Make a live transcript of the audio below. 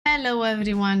Hello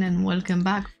everyone and welcome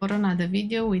back for another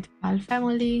video with Pall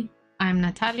family. I'm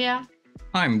Natalia.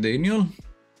 I'm Daniel.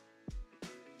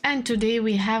 And today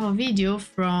we have a video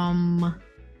from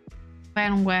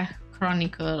Firmware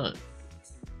Chronicles.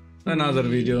 Another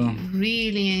video.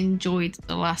 Really enjoyed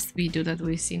the last video that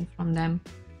we've seen from them.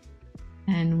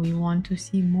 And we want to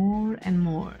see more and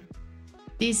more.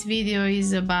 This video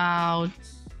is about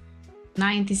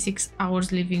 96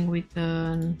 hours living with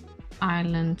an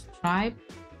island tribe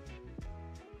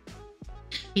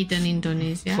hidden in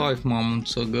Indonesia. 5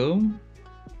 months ago.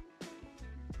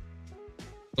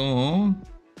 So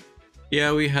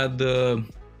yeah, we had a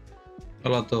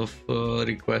lot of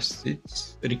requests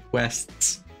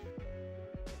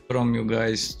from you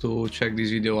guys to check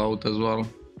this video out as well.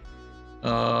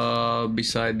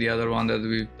 Beside the other one that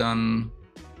we've done,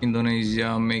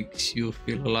 Indonesia makes you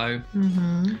feel alive.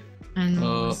 And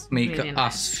make really us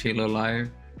nice. feel alive.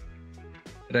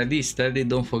 Ready, steady,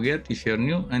 don't forget, if you're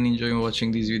new and enjoying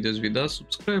watching these videos with us,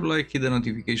 subscribe, like, hit the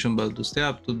notification bell to stay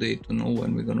up to date to know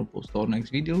when we're gonna post our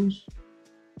next videos.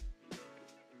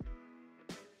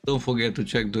 Don't forget to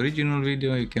check the original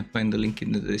video, you can find the link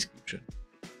in the description.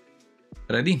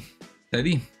 Ready,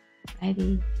 steady,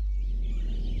 Ready.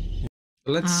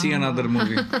 Let's see another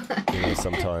movie. You know,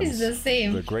 sometimes It's the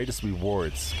same. the greatest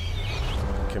rewards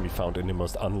can be found in the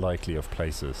most unlikely of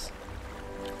places.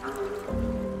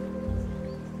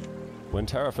 When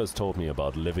Tara first told me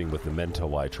about living with the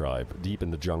Mentawai tribe deep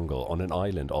in the jungle on an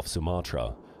island off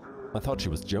Sumatra, I thought she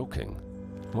was joking.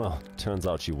 Well, turns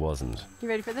out she wasn't. You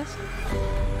ready for this?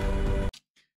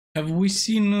 Have we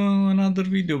seen another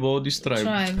video about this tribe?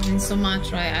 Tribe in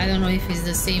Sumatra. I don't know if it's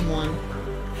the same one.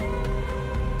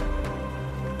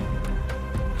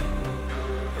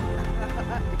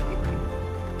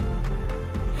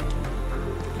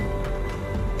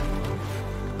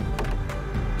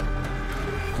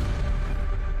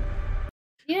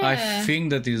 Yeah, I think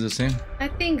that is the same. I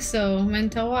think so.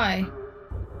 Mentawai.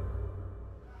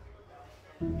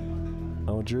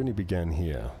 Our journey began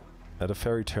here, at a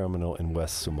ferry terminal in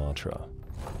West Sumatra.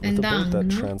 And With a boat that down,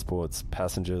 no? transports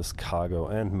passengers, cargo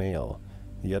and mail,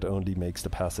 yet only makes the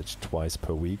passage twice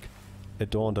per week, it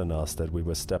dawned on us that we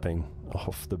were stepping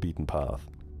off the beaten path.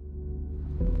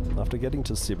 After getting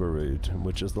to Siberut,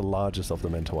 which is the largest of the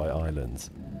Mentawai Islands,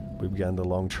 we began the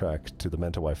long trek to the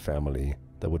Mentawai family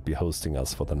that would be hosting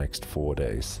us for the next 4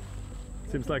 days.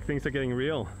 Seems like things are getting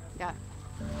real. Yeah.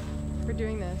 We're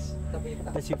doing this.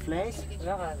 As you flash,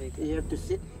 you have to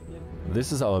sit.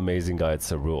 This is our amazing guide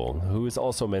Sarul, who is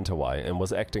also Mentawai and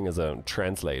was acting as a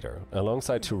translator,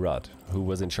 alongside Turat, who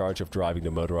was in charge of driving the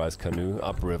motorized canoe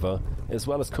upriver, as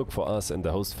well as cook for us and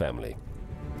the host family.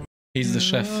 He's the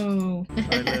chef. Oh.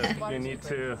 Right, look, you need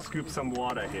to scoop some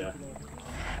water here.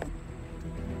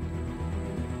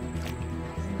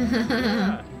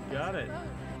 Yeah, got it.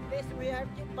 This we have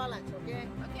to keep balance, okay?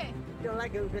 Okay. Don't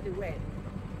like it very wet.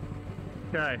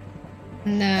 Okay,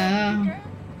 No.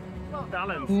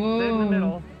 balance. Stay in the Whoa.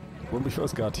 middle. When we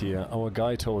first got here, our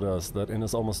guide told us that in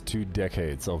his almost 2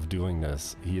 decades of doing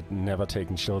this, he had never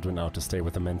taken children out to stay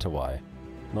with a Mentawai,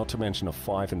 not to mention a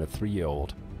 5- and a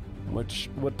 3-year-old, which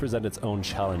would present its own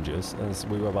challenges, as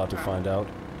we were about to find out.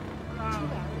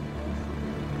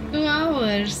 2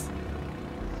 hours.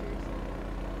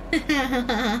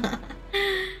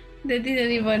 They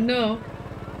didn't even know.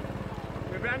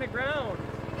 We ran aground.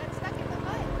 Got stuck in the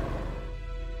mud.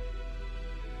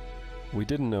 We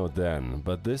didn't know then,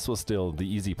 but this was still the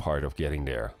easy part of getting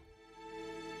there.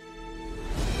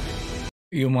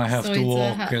 You might have So to it's a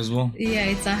walk as well. Yeah,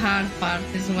 it's a hard part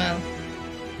as well.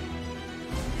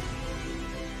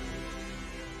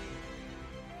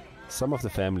 Some of the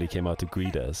family came out to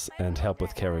greet us and help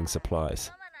with carrying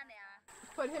supplies.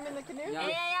 Put him in the canoe?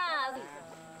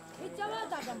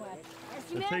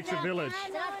 It takes a village,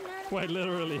 quite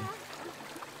literally.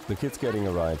 The kids getting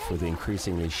a ride through the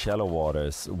increasingly shallow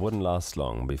waters wouldn't last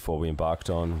long before we embarked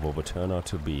on what would turn out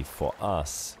to be, for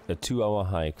us, a 2-hour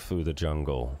hike through the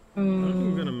jungle. I don't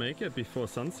think we're gonna make it before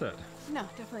sunset. No,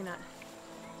 definitely not.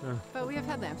 But we have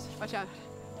headlamps. Watch out.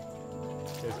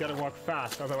 You just gotta walk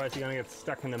fast, otherwise you're gonna get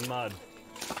stuck in the mud.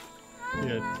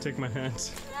 Yeah, take my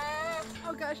hand.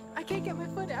 Oh gosh, I can't get my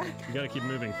foot out. You gotta keep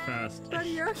moving fast.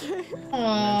 Buddy, you're okay.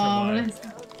 Oh,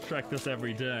 Track this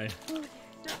every day.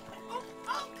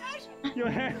 Oh gosh. Your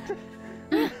hand.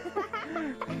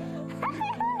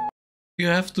 You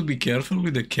have to be careful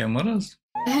with the cameras.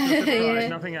 Just a pride, yeah.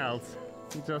 nothing else.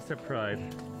 Just a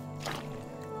pride.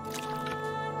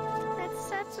 Let's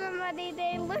touch somebody,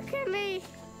 they look at me.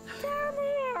 Down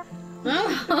here.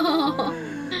 Oh.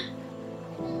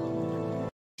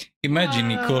 Imagine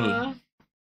Nicole.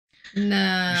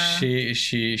 Nah.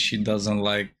 She doesn't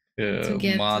like to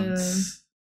get mud,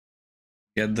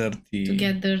 get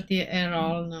dirty. At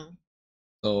all. No.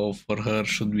 So for her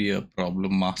should be a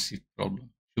problem, massive problem.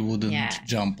 She wouldn't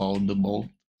jump out the boat.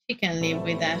 She can live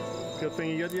with that. Good thing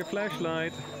you got your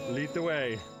flashlight. Lead the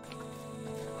way.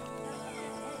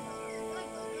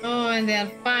 Oh, and they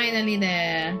are finally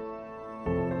there.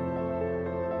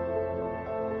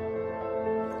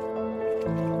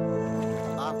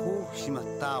 Aku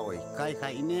simatawai kai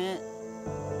ine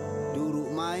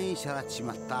duru mai syarat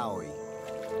simatawai.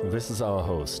 This is our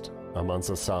host,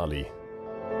 Amansa Sali.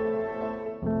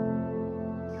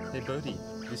 Hey Bodhi,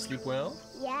 you sleep well?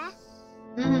 Yeah.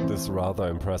 This rather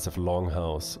impressive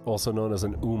longhouse, also known as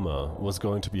an Uma, was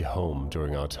going to be home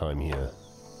during our time here.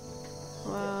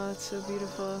 Wow, it's so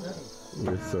beautiful.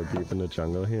 We're so deep in the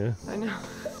jungle here. I know.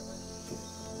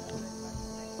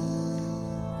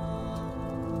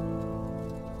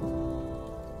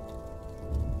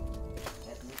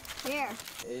 Here.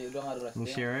 Can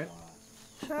you share it?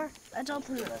 Sure. Let's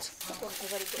open it.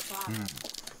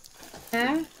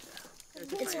 Yeah?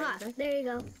 It's hot. There you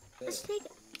go. Let's take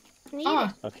it. Oh,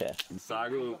 Okay.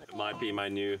 Sagu might be my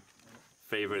new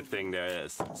favorite thing there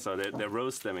is. So they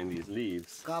roast them in these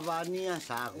leaves. Kabania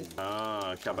sagu.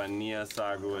 Ah, cabania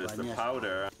sagu is the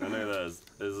powder. And look at this.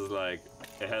 This is like,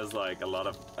 it has like a lot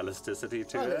of elasticity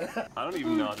to it. I don't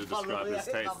even know how to describe this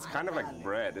taste. It's kind of like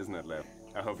bread, isn't it, Liv?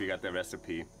 I hope you got the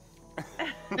recipe.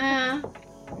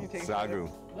 Sagu.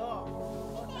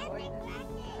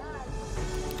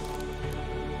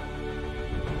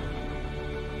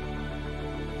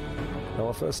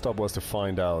 Our first stop was to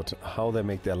find out how they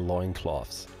make their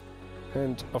loincloths.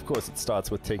 And of course it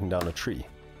starts with taking down a tree.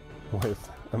 With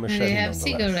a and machete they have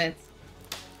nonetheless. cigarettes.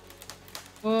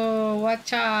 Oh,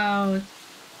 watch out.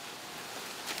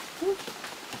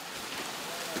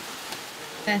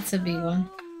 That's a big one.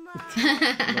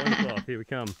 Loincloth, here we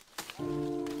come.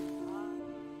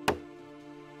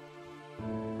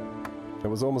 It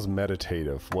was almost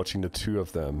meditative watching the two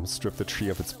of them strip the tree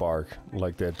of its bark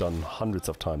like they had done hundreds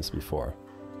of times before.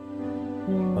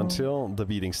 Until the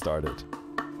beating started.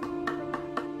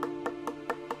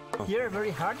 Here, very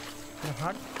hard.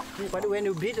 But when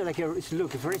you beat it, like it's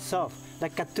look very soft,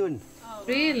 like cartoon.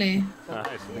 Really?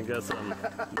 Nice, I guess I'm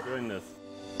doing this.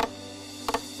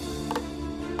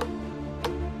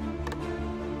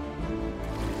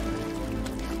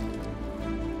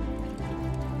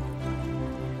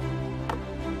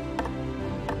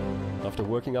 After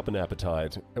working up an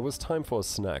appetite, it was time for a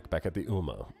snack back at the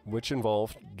Uma, which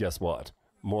involved, guess what,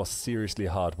 more seriously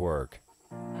hard work.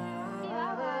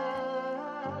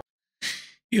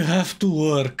 You have to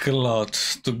work a lot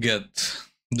to get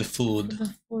the food.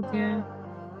 The food, yeah.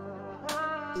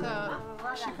 So,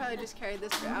 she probably just carried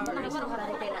this for hours. Oh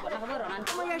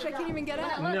my gosh, I can't even get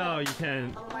up. No, you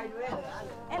can't.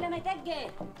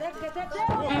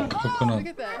 Coconut. Look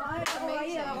at that.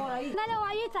 Amazing.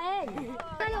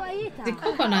 The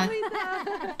coconut.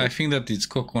 I think that it's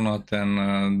coconut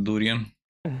and durian.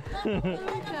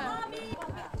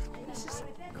 This is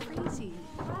crazy.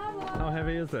 How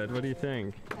heavy is it? What do you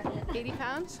think? 80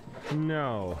 pounds?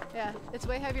 No. Yeah, it's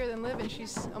way heavier than Liv, and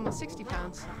she's almost 60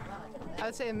 pounds. I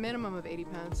would say a minimum of 80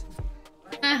 pounds.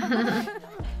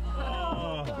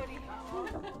 Oh.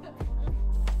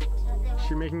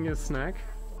 She making you a snack?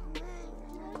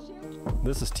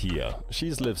 This is Tia.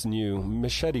 She's Liv's new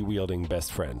machete-wielding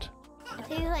best friend. I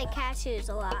think like cashews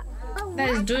a lot. That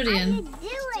is durian. Do it.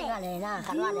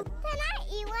 Can I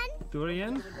eat one?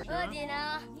 Durian? I can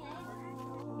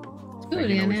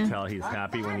Durian, always yeah. tell he's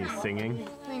happy when he's singing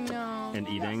I know. and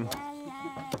eating.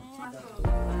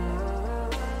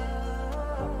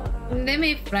 They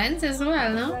made friends as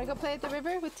well, no? Wanna go play at the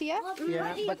river with Tia?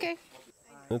 Yeah, but Okay.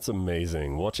 It's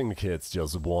amazing watching the kids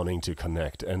just wanting to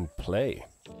connect and play.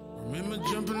 Remember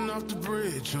jumping off the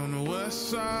bridge on the west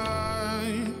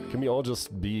side. Can we all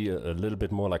just be a little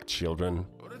bit more like children?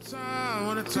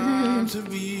 What a time to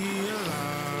be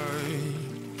alive.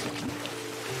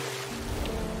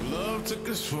 Love took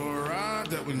us for a ride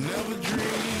that we never dreamed.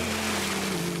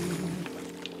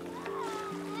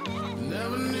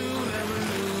 Never knew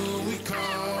we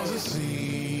caused a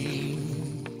scene.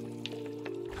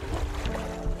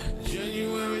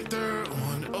 January 3rd,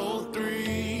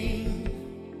 103.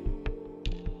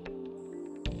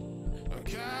 A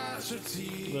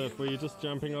casualty. Look, were you just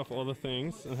jumping off all the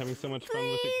things and having so much fun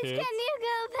with the Please, kids? can you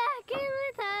go back in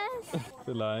with us?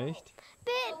 Vielleicht.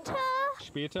 Bitte.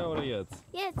 Später oder jetzt?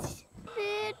 Jetzt.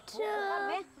 Bitte.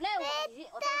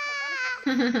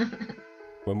 Bitte.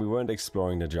 When we weren't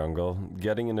exploring the jungle,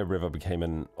 getting in the river became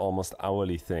an almost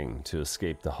hourly thing to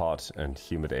escape the hot and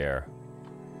humid air.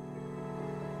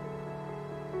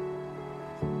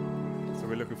 So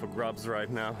we're looking for grubs right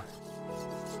now.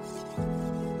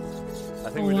 I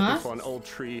think we're looking for an old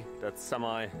tree that's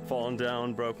semi-fallen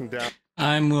down, broken down.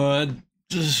 I'm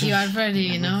You are ready,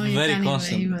 you know? You very can't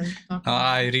constant. even talk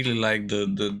I really like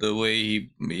the way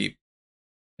he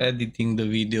editing the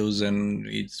videos, and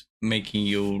it's making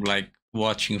you like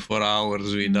watching for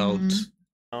hours without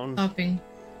stopping.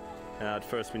 At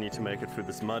first we need to make it through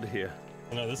this mud here.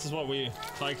 No, this is what we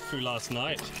hiked through last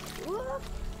night. Look,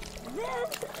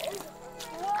 this is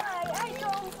why I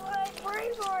don't like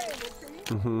worry for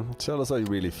it. Tell us how you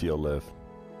really feel, Liv.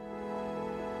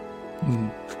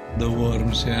 the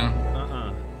worms, yeah.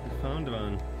 We found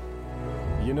one.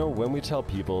 You know, when we tell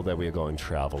people that we're going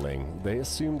traveling, they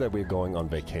assume that we're going on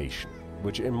vacation,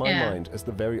 which in my mind is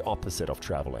the very opposite of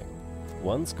traveling.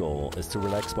 One's goal is to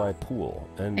relax by a pool,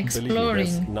 and believe me,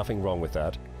 there's nothing wrong with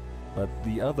that. But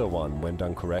the other one, when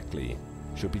done correctly,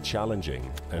 should be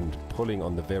challenging and pulling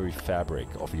on the very fabric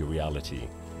of your reality.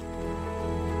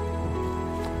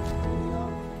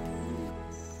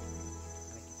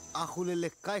 Aku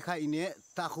lelekai kai ini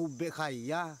tahu bekai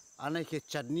ya. Anak ke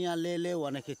chadnia lele,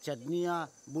 anak ke chadnia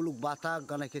buluk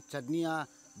batak, anak ke chadnia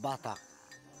batak.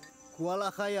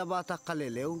 Kuala kaya batak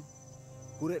kaleleu,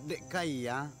 kuret dek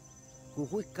kaya,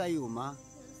 kuhui kayu ma.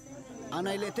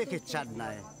 Anak lete ke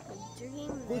chadnai.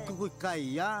 Kuhui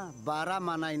kaya, bara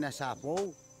manai nasapo,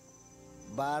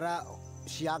 bara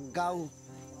siagau,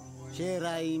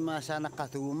 serai masana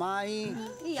katumai,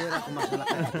 serai masana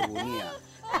katunia.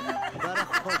 Bara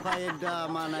kau kaya da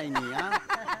mana ini ya?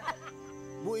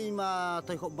 Bu ima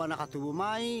toikok bana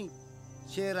katumai,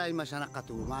 serai masana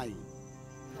katumai.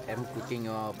 I'm cooking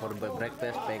for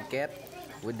breakfast pancake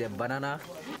with the banana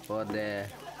for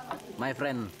my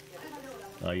friend.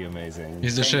 Are you amazing?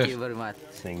 He's the chef. Thank you very much.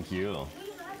 Thank you.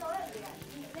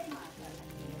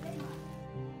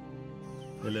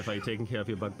 Liv, are you taking care of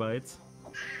your bug bites?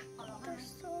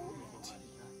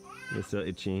 They're so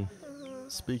itchy.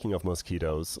 Speaking of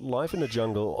mosquitoes, life in the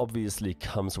jungle obviously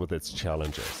comes with its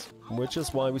challenges, which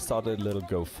is why we started a little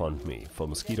GoFundMe for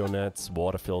mosquito nets,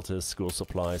 water filters, school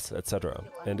supplies, etc.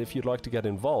 And if you'd like to get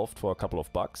involved for a couple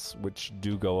of bucks, which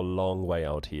do go a long way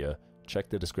out here, check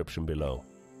the description below.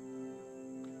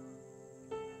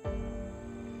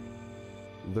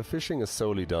 The fishing is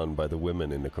solely done by the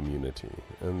women in the community,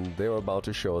 and they're about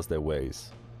to show us their ways.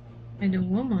 And a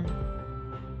woman.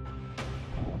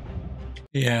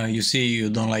 Yeah, you see, you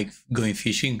don't like going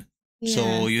fishing,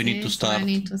 so you need to start. So I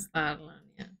need to start,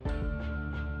 yeah.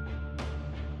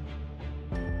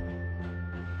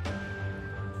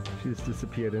 She's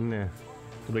disappeared in there.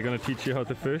 Are they going to teach you how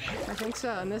to fish? I think so,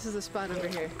 and this is the spot over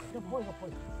here.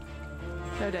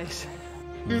 No dice.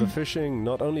 The fishing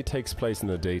not only takes place in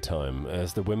the daytime,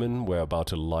 as the women were about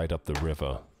to light up the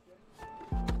river.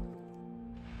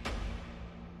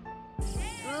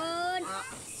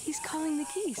 He's calling the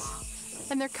geese.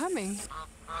 And they're coming.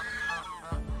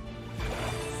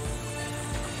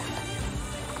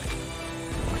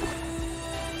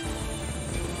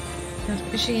 They're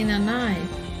fishing in a night.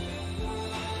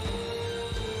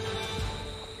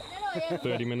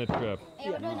 30-minute trip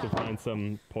to find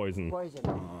some poison.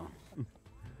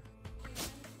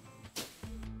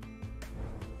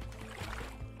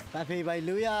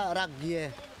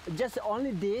 Just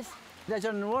only this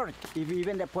doesn't work. If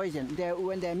even the poison,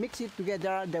 when they mix it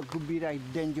together, that could be like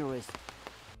dangerous.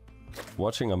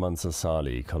 Watching Amansa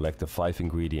Sali collect the 5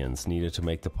 ingredients needed to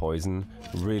make the poison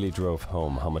really drove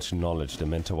home how much knowledge the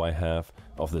Mentawai have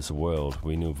of this world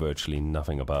we knew virtually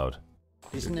nothing about.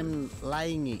 His name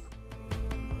Laingi.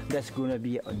 That's gonna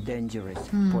be a dangerous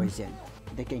poison.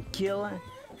 They can kill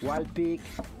wild pig,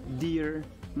 deer,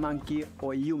 monkey,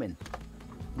 or human.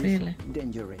 Really?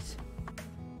 Dangerous.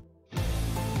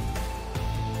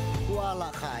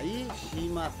 Kuala kai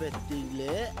sima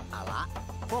petigle ala.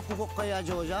 Koku kaya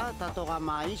joja tato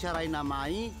kamai sarai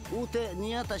namai ute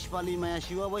nia taspali maya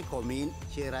siwa boy komin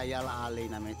serai ala ale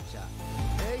na mecha.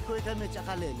 Hey koi ka mecha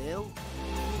kaleleu.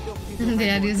 They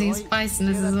are using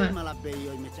spiciness as well.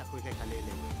 Malapeyo mecha koi ka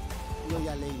kaleleu. Yo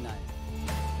ya leina.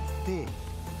 Te.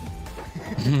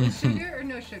 Sugar or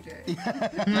no sugar?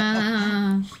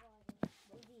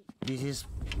 This is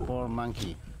for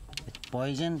monkey. It's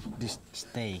poison. This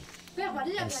stay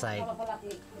inside.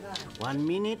 1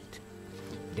 minute,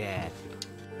 dead.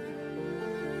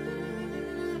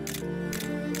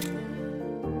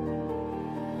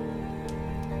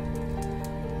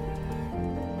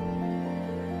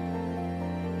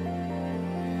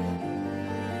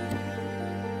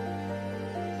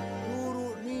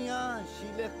 Guru niya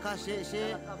sile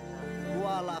kasese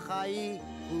kuala kai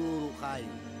guru kai.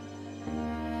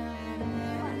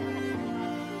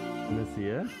 This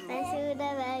here? I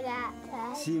sudah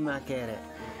berkata. Sima kere.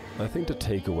 I think the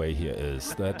takeaway here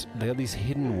is that there are these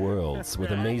hidden worlds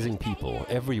with amazing people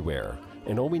everywhere,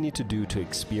 and all we need to do to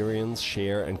experience,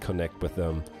 share and connect with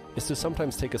them is to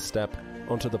sometimes take a step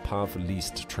onto the path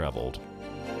least traveled.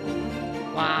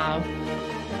 Wow.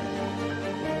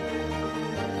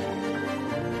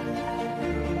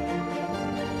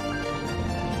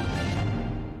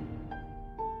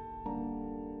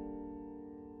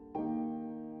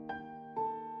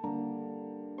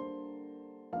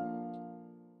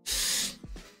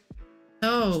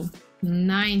 So,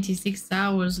 96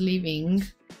 hours living.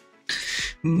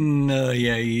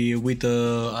 Yeah, with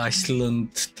the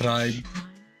Iceland tribe,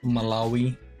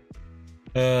 Malawi.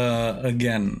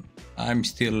 Again, I'm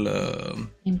still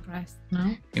Impressed,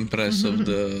 no? impressed of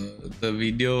the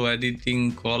video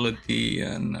editing quality,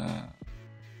 and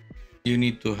you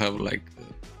need to have like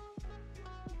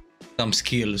some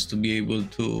skills to be able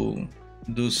to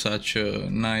do such a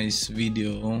nice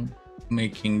video,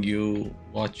 making you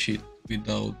watch it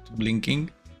without blinking.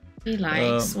 He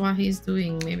likes what he's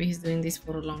doing. Maybe he's doing this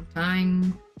for a long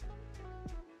time.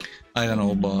 I don't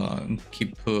know, but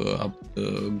keep up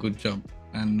the good job.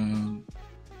 And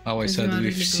how I said,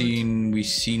 we've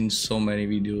seen so many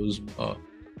videos, but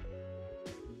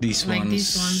these Like ones,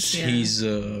 these ones, yeah. his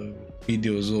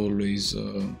videos always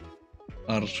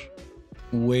are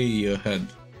way ahead.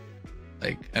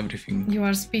 Like everything. You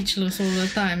are speechless all the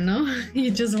time, no?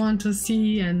 You just want to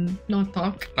see and not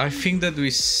talk. I think that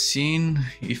we've seen,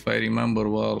 if I remember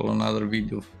well, another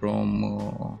video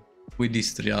from with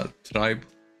this tribe.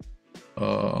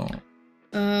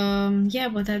 Yeah,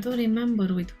 but I don't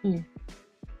remember with who.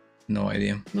 No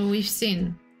idea. But we've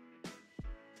seen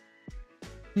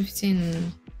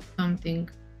something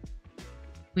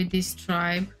with this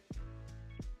tribe.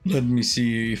 Let me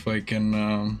see if I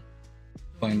can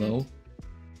find out.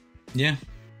 Yeah,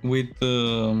 with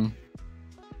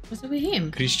Was it with him?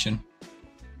 Christian.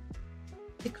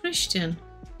 The Christian.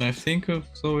 I think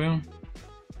so, yeah.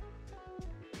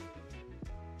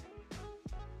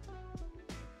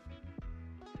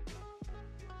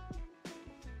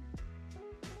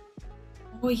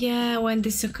 Oh yeah, when they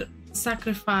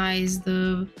sacrifice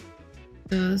the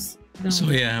So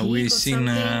yeah, we seen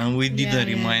we didn't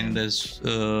Yeah. remind us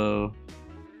to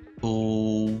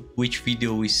which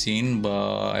video we seen,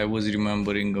 but I was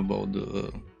remembering about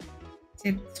the.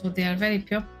 So they are very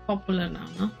popular now,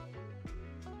 no?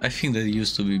 I think that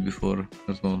used to be before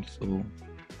as well. So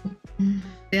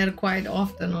They are quite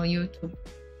often on YouTube.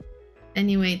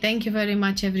 Anyway, thank you very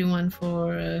much everyone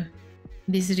for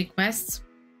these requests.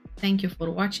 Thank you for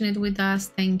watching it with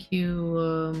us. Thank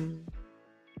you.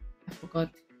 I forgot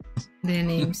their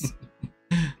names.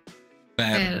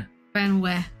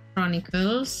 Fanware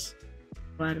Chronicles.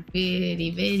 You are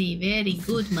very, very, very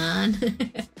good, man.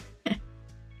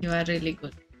 You are really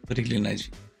good. really nice.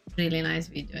 Really nice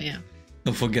video, yeah.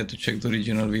 Don't forget to check the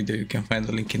original video. You can find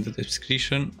the link in the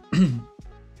description. See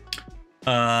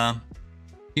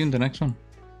you in the next one.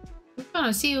 We're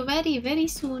gonna see you very, very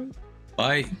soon.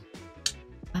 Bye.